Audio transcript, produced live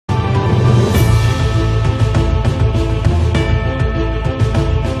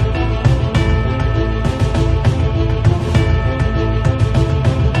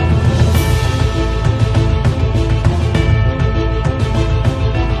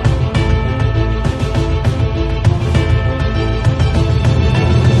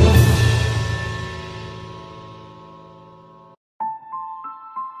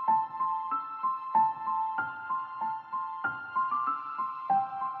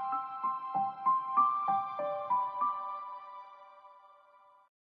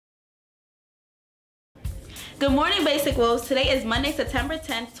Good morning, Basic Wolves. Today is Monday, September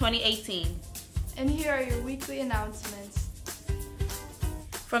 10th, 2018. And here are your weekly announcements.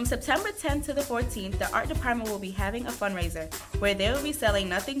 From September 10th to the 14th, the art department will be having a fundraiser where they will be selling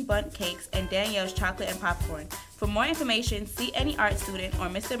nothing but cakes and Danielle's chocolate and popcorn. For more information, see any art student or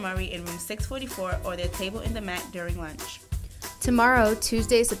Mr. Murray in room 644 or their table in the mat during lunch. Tomorrow,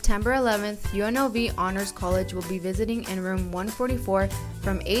 Tuesday, September 11th, UNLV Honors College will be visiting in room 144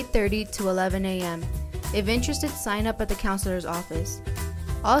 from 8:30 to 11 a.m. If interested, sign up at the counselor's office.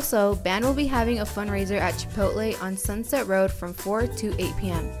 Also, band will be having a fundraiser at Chipotle on Sunset Road from 4 to 8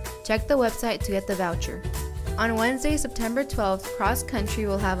 p.m. Check the website to get the voucher. On Wednesday, September 12th, Cross Country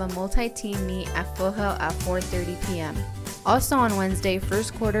will have a multi-team meet at Foothill at 4:30 p.m. Also on Wednesday,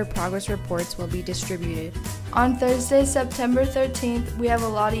 first quarter progress reports will be distributed. On Thursday, September 13th, we have a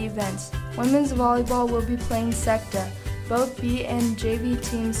lot of events. Women's volleyball will be playing SECTA. Both B and JV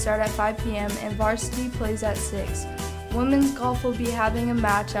teams start at 5 p.m. and varsity plays at 6. Women's golf will be having a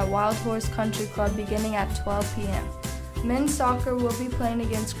match at Wild Horse Country Club beginning at 12 p.m. Men's soccer will be playing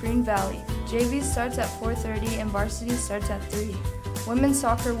against Green Valley. JV starts at 4:30 and varsity starts at 3. Women's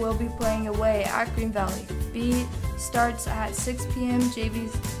soccer will be playing away at Green Valley. B starts at 6 p.m., JV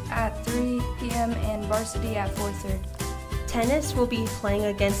at 3 p.m., and varsity at 4:30. Tennis will be playing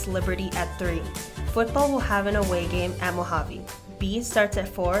against Liberty at 3. Football will have an away game at Mojave. B starts at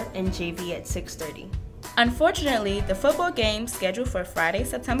 4 and JV at 6:30. Unfortunately, the football game scheduled for Friday,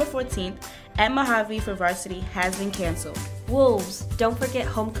 September 14th at Mojave for varsity has been canceled. Wolves, don't forget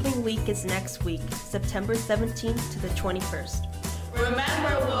homecoming week is next week, September 17th to the 21st.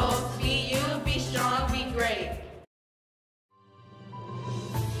 Remember, Wolves, be you, be strong, be great.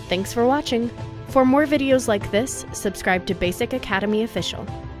 Thanks for watching. For more videos like this, subscribe to Basic Academy Official.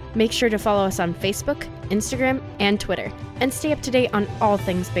 Make sure to follow us on Facebook, Instagram, and Twitter, and stay up to date on all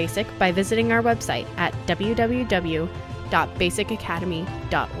things basic by visiting our website at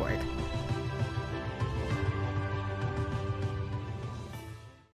www.basicacademy.org.